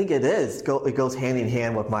 because I think it goes hand in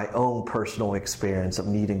hand with my own personal experience of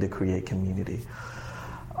needing to create community.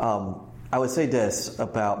 I would say this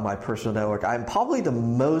about my personal network. I'm probably the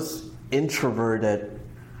most introverted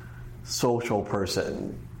social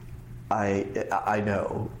person I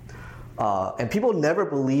know. And people never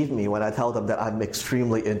believe me when I tell them that I'm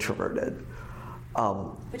extremely introverted.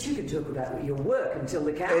 But you can talk about your work until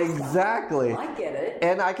the cows come. Exactly. I get it.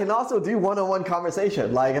 And I can also do one-on-one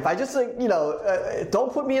conversation. Like if I just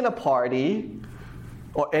don't put me in a party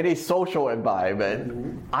or any social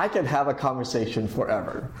environment, I can have a conversation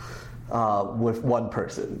forever with one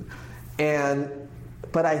person.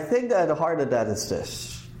 But I think that at the heart of that is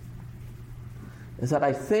this, is that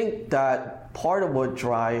I think that part of what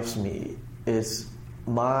drives me is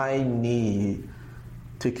my need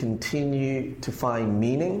to continue to find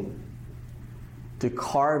meaning, to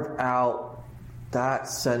carve out that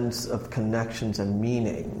sense of connections and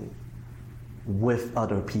meaning with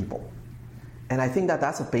other people. And I think that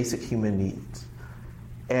that's a basic human need.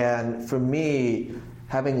 And for me,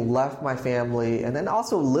 having left my family and then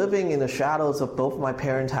also living in the shadows of both my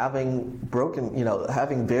parents having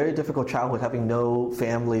having very difficult childhood, having no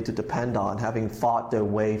family to depend on, having fought their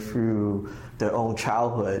way through their own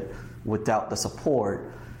childhood without the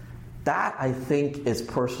support, that I think is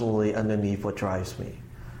personally underneath what drives me,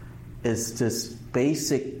 is this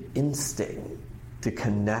basic instinct to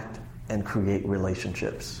connect and create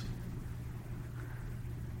relationships.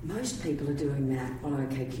 Most people are doing that on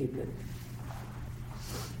OkCupid.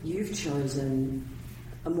 You've chosen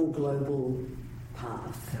a more global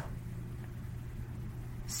path. Yeah.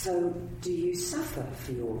 So do you suffer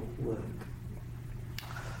for your work?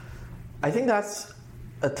 I think that's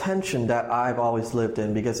a tension that I've always lived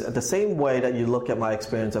in, because the same way that you look at my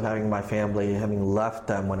experience of having my family, having left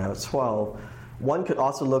them when I was 12, one could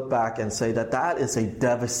also look back and say that that is a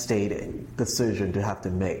devastating decision to have to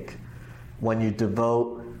make when you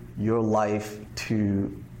devote your life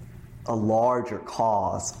to a larger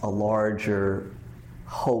cause, a larger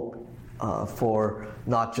hope for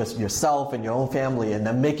not just yourself and your own family, and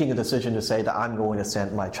then making a decision to say that I'm going to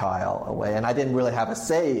send my child away. And I didn't really have a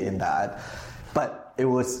say in that, but it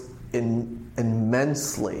was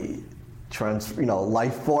immensely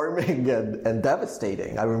life-forming and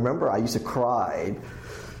devastating. I remember I used to cry,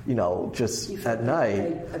 just at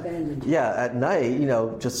night. Abandoned. Yeah, at night,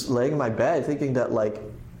 just laying in my bed thinking that,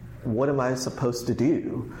 what am I supposed to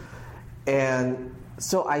do? And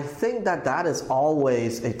so I think that is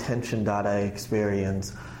always a tension that I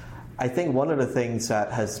experience. I think one of the things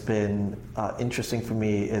that has been interesting for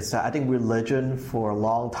me is that I think religion for a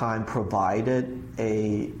long time provided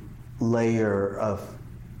a layer of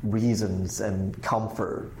reasons and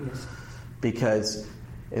comfort. Yes. Because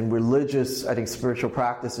in religious, I think, spiritual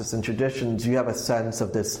practices and traditions, you have a sense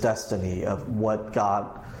of this destiny of what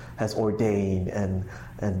God has ordained and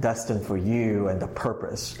destined for you and the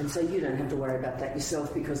purpose. And so you don't have to worry about that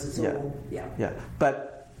yourself because it's all... Yeah.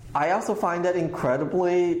 But I also find that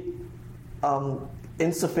incredibly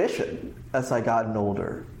insufficient as I gotten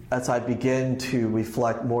older, as I begin to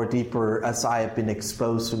reflect more deeper, as I have been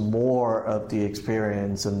exposed to more of the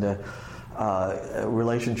experience and the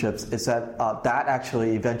relationships, is that that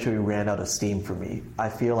actually eventually ran out of steam for me. I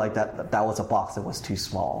feel like that was a box that was too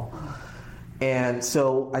small. And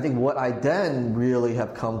so I think what I then really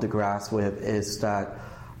have come to grasp with is that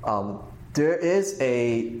there is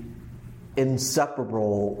a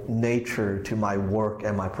inseparable nature to my work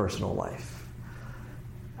and my personal life.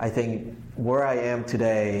 I think where I am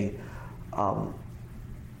today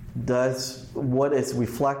does what is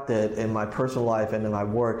reflected in my personal life and in my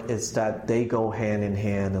work is that they go hand in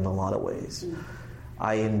hand in a lot of ways.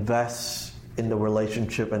 I invest in the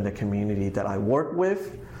relationship and the community that I work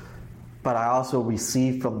with, but I also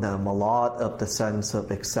receive from them a lot of the sense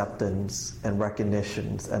of acceptance and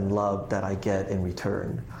recognition and love that I get in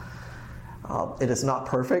return. It is not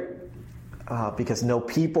perfect because no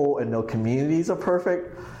people and no communities are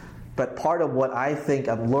perfect. But part of what I think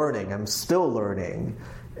I'm still learning,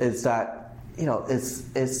 is that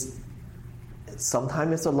it's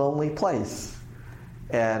sometimes it's a lonely place,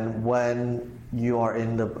 and when you are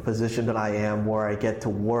in the position that I am, where I get to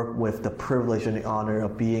work with the privilege and the honor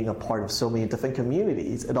of being a part of so many different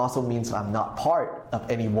communities, it also means I'm not part of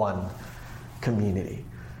any one community.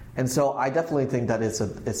 And so I definitely think that it's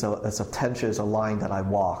a tension, it's a line that I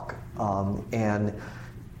walk. And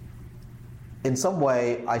in some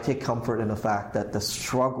way, I take comfort in the fact that the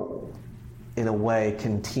struggle, in a way,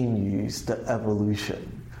 continues the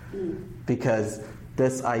evolution. Because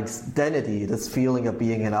this identity, this feeling of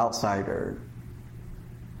being an outsider,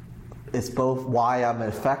 is both why I'm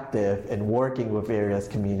effective in working with various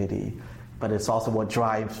community, but it's also what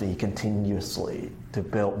drives me continuously to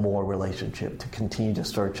build more relationship, to continue to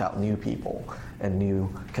search out new people and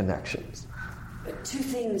new connections. But two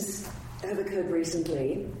things have occurred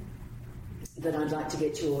recently that I'd like to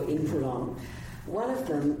get your input on. One of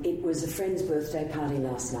them, it was a friend's birthday party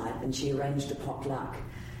last night, and she arranged a potluck.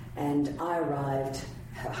 And I arrived,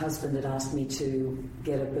 her husband had asked me to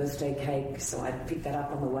get a birthday cake, so I picked that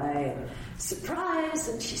up on the way, and surprise!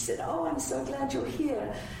 And she said, "Oh, I'm so glad you're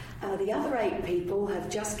here. The other 8 people have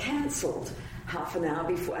just cancelled half an hour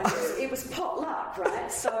before." And it was potluck,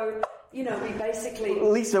 right? So, we basically... At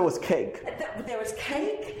least there was cake. There was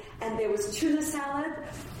cake, and there was tuna salad,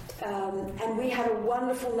 and we had a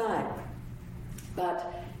wonderful night.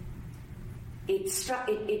 But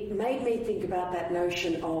it made me think about that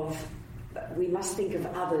notion of we must think of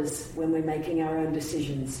others when we're making our own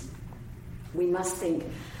decisions. We must think,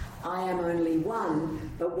 I am only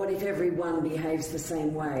one, but what if everyone behaves the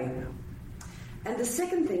same way? And the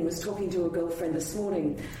second thing was talking to a girlfriend this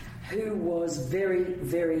morning who was very,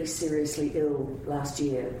 very seriously ill last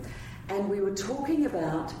year. And we were talking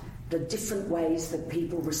about the different ways that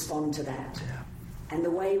people respond to that. Yeah. And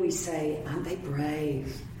the way we say, aren't they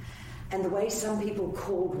brave? And the way some people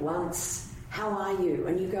called once, how are you?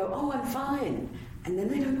 And you go, oh, I'm fine. And then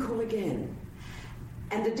they don't call again.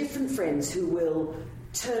 And the different friends who will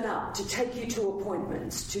turn up to take you to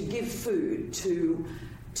appointments, to give food, to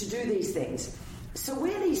do these things. So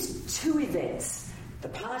we're these two events, the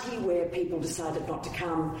party where people decided not to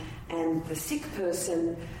come, and the sick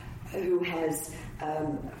person who has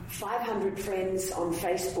 500 friends on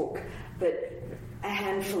Facebook, but a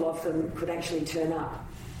handful of them could actually turn up.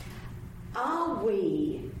 Are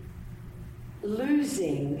we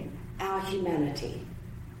losing our humanity?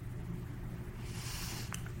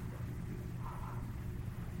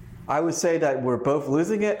 I would say that we're both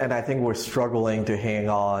losing it, and I think we're struggling to hang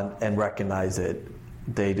on and recognize it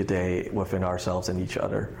day to day within ourselves and each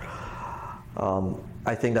other.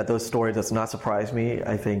 I think that those stories does not surprise me.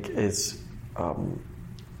 I think is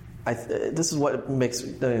this is what makes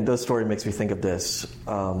those stories makes me think of this.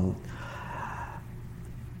 I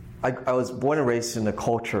was born and raised in a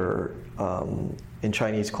culture, in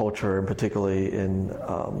Chinese culture, and particularly in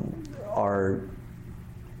our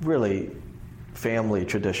really family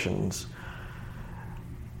traditions,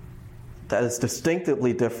 that is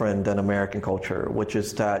distinctively different than American culture, which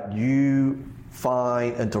is that you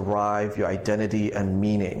find and derive your identity and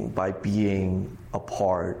meaning by being a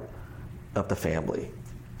part of the family.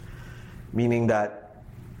 Meaning that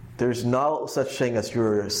there's no such thing as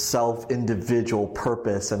your self-individual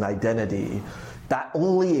purpose and identity. That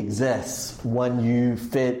only exists when you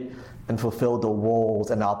fit and fulfill the roles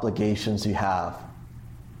and obligations you have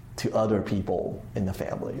to other people in the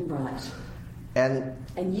family. Right.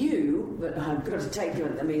 And you, but I've got to take you,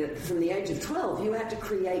 I mean, from the age of 12, you had to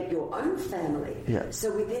create your own family. Yes.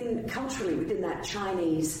 So culturally, within that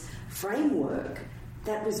Chinese framework,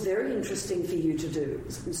 that was very interesting for you to do.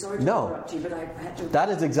 I'm sorry to interrupt you, but I had to... That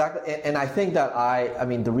is exactly, and I think that I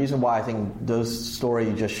mean, the reason why I think those stories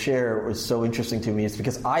you just shared was so interesting to me is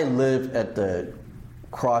because I live at the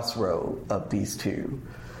crossroad of these two.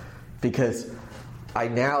 Because I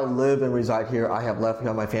now live and reside here, I have left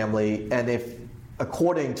behind my family, and if,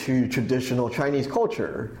 according to traditional Chinese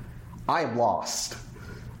culture, I am lost.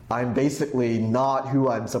 I'm basically not who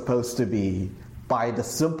I'm supposed to be by the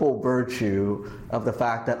simple virtue of the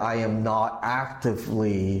fact that I am not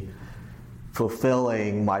actively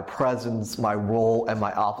fulfilling my presence, my role, and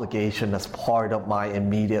my obligation as part of my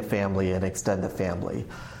immediate family and extended family.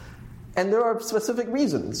 And there are specific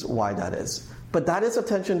reasons why that is. But that is a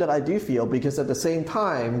tension that I do feel, because at the same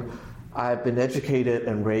time, I've been educated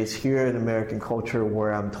and raised here in American culture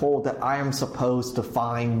where I'm told that I am supposed to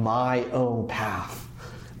find my own path,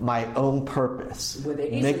 my own purpose, well,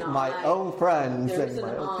 make my own friends and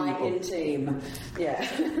my own people. In team, yeah.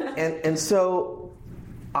 and so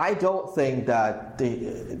I don't think that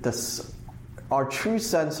our true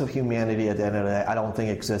sense of humanity at the end of the day, I don't think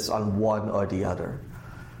exists on one or the other.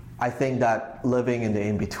 I think that living in the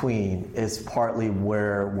in-between is partly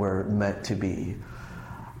where we're meant to be.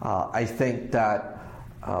 I think that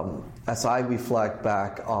as I reflect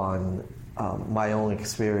back on my own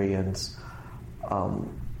experience,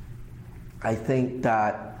 I think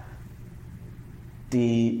that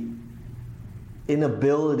the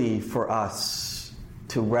inability for us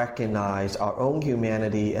to recognize our own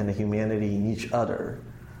humanity and the humanity in each other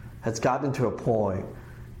has gotten to a point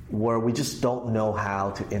where we just don't know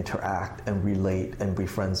how to interact and relate and be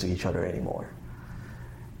friends to each other anymore.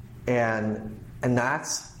 And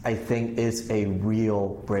that's, I think, is a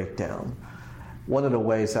real breakdown. One of the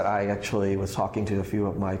ways that I actually was talking to a few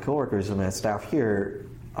of my coworkers and my staff here,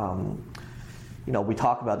 we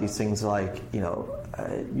talk about these things like,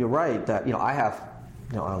 you're right that, I have,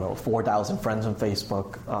 4,000 friends on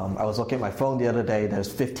Facebook. I was looking at my phone the other day,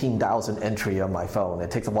 there's 15,000 entry on my phone.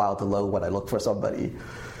 It takes a while to load when I look for somebody.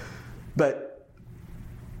 But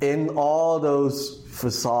in all those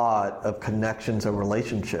facade of connections and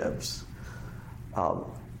relationships,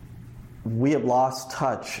 we have lost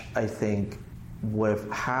touch, I think,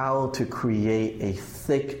 with how to create a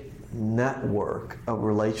thick network of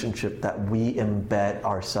relationship that we embed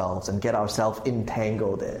ourselves and get ourselves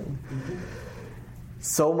entangled in. Mm-hmm.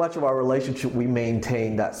 So much of our relationship, we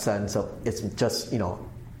maintain that sense of it's just,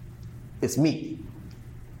 it's me.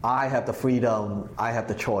 I have the freedom, I have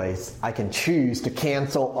the choice. I can choose to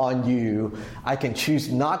cancel on you. I can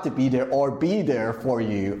choose not to be there or be there for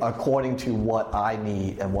you according to what I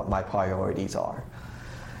need and what my priorities are.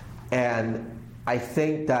 And I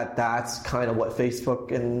think that that's kind of what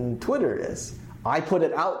Facebook and Twitter is. I put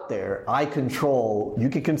it out there. I control. You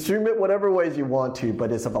can consume it whatever ways you want to,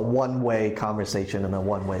 but it's a one-way conversation and a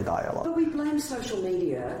one-way dialogue. But we blame social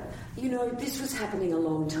media. This was happening a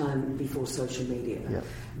long time before social media. Yeah.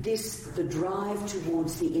 The drive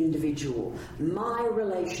towards the individual, my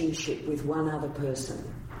relationship with one other person.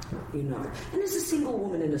 And as a single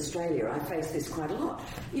woman in Australia, I face this quite a lot.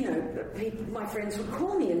 My friends would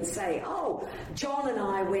call me and say, oh, John and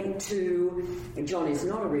I went to... John is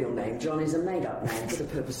not a real name. John is a made-up name for the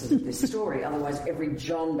purposes of this story. Otherwise, every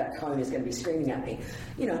John back home is going to be screaming at me.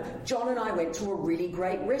 John and I went to a really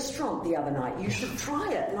great restaurant the other night. You should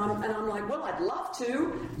try it. And I'm like, well, I'd love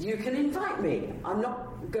to. You can invite me. I'm not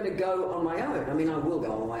going to go on my own. I mean, I will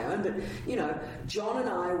go on my own. But, John and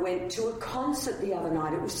I went to a concert the other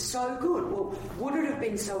night. It was so good. Well, would it have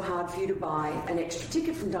been so hard for you to buy an extra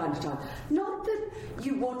ticket from time to time? Not that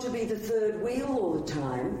you want to be the third wheel all the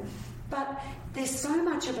time, but there's so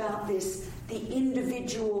much about this, the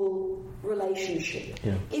individual relationship.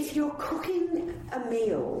 Yeah. If you're cooking a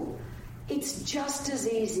meal, it's just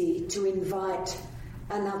as easy to invite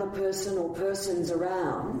another person or persons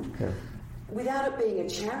around without it being a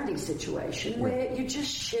charity situation where you're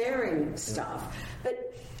just sharing stuff. But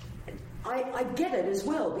I get it as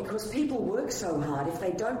well, because people work so hard. If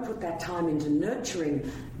they don't put that time into nurturing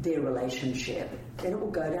their relationship, then it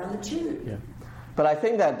will go down the tube. Yeah. But I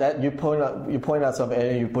think that you point out something,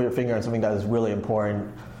 and you put your finger on something that is really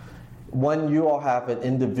important. When you all have an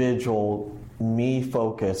individual,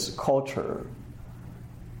 me-focused culture,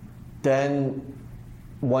 then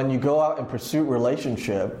when you go out and pursue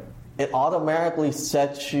relationship, it automatically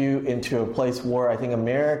sets you into a place where I think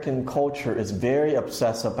American culture is very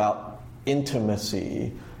obsessed about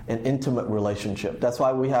intimacy and intimate relationship. That's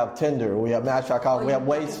why we have Tinder, we have Match.com, we have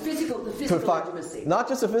ways the physical to find intimacy. Not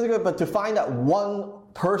just the physical, but to find that one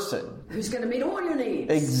person who's going to meet all your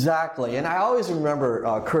needs. Exactly. And I always remember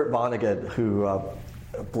Kurt Vonnegut, who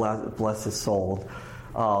bless his soul.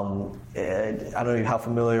 And I don't know how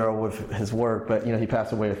familiar with his work, but he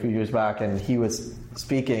passed away a few years back, and he was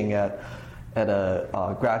speaking at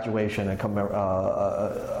a graduation, a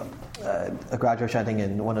graduation, I think,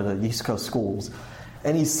 in one of the East Coast schools.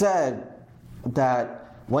 And he said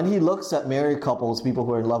that when he looks at married couples, people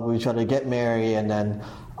who are in love with each other, get married, and then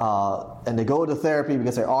and they go to therapy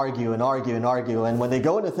because they argue. And when they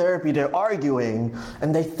go into therapy, they're arguing,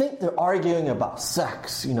 and they think they're arguing about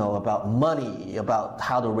sex, about money, about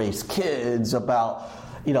how to raise kids, about,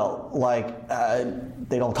 they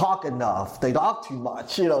don't talk enough, they talk too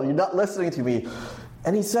much, you're not listening to me.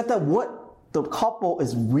 And he said that what the couple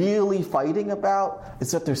is really fighting about is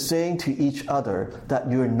that they're saying to each other that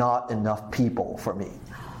you're not enough people for me.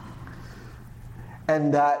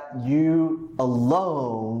 And that you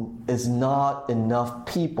alone is not enough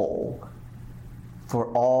people for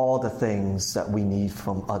all the things that we need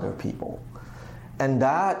from other people. And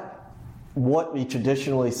that, what we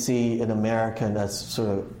traditionally see in America as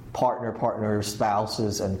sort of partner,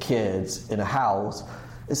 spouses, and kids in a house,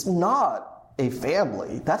 is not a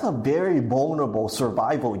family. That's a very vulnerable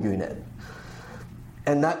survival unit.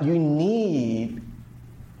 And that you need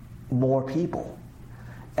more people.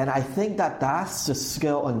 And I think that that's the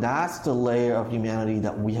skill and that's the layer of humanity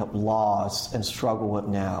that we have lost and struggle with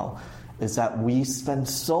now, is that we spend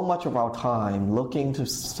so much of our time looking to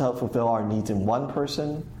fulfill our needs in one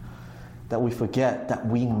person that we forget that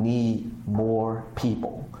we need more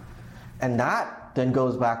people. And that then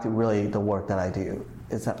goes back to really the work that I do,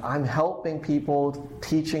 is that I'm helping people,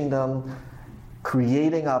 teaching them,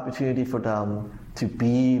 creating opportunity for them to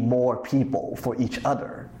be more people for each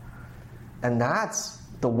other. And that's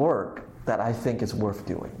the work that I think is worth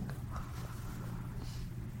doing.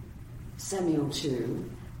 Samuel Chu,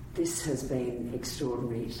 this has been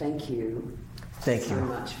extraordinary. Thank you. Thank you so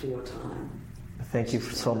much for your time. Thank you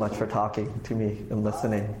so much for talking to me and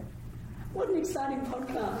listening. What an exciting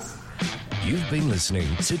podcast. You've been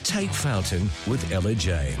listening to Take Fountain with Ella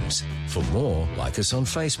James. For more, like us on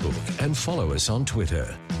Facebook and follow us on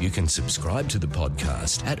Twitter. You can subscribe to the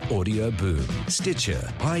podcast at Audio Boom, Stitcher,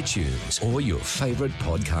 iTunes, or your favorite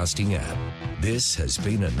podcasting app. This has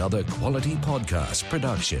been another quality podcast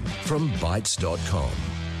production from Bytes.com.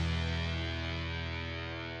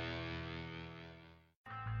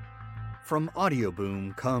 From Audio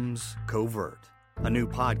Boom comes Covert, a new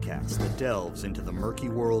podcast that delves into the murky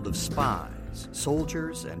world of spies,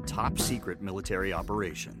 soldiers, and top-secret military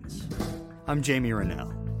operations. I'm Jamie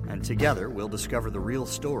Rennell, and together we'll discover the real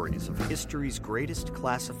stories of history's greatest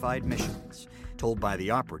classified missions, told by the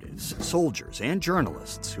operatives, soldiers, and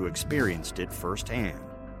journalists who experienced it firsthand.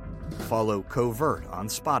 Follow Covert on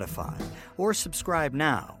Spotify, or subscribe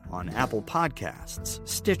now on Apple Podcasts,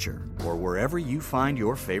 Stitcher, or wherever you find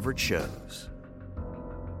your favorite shows.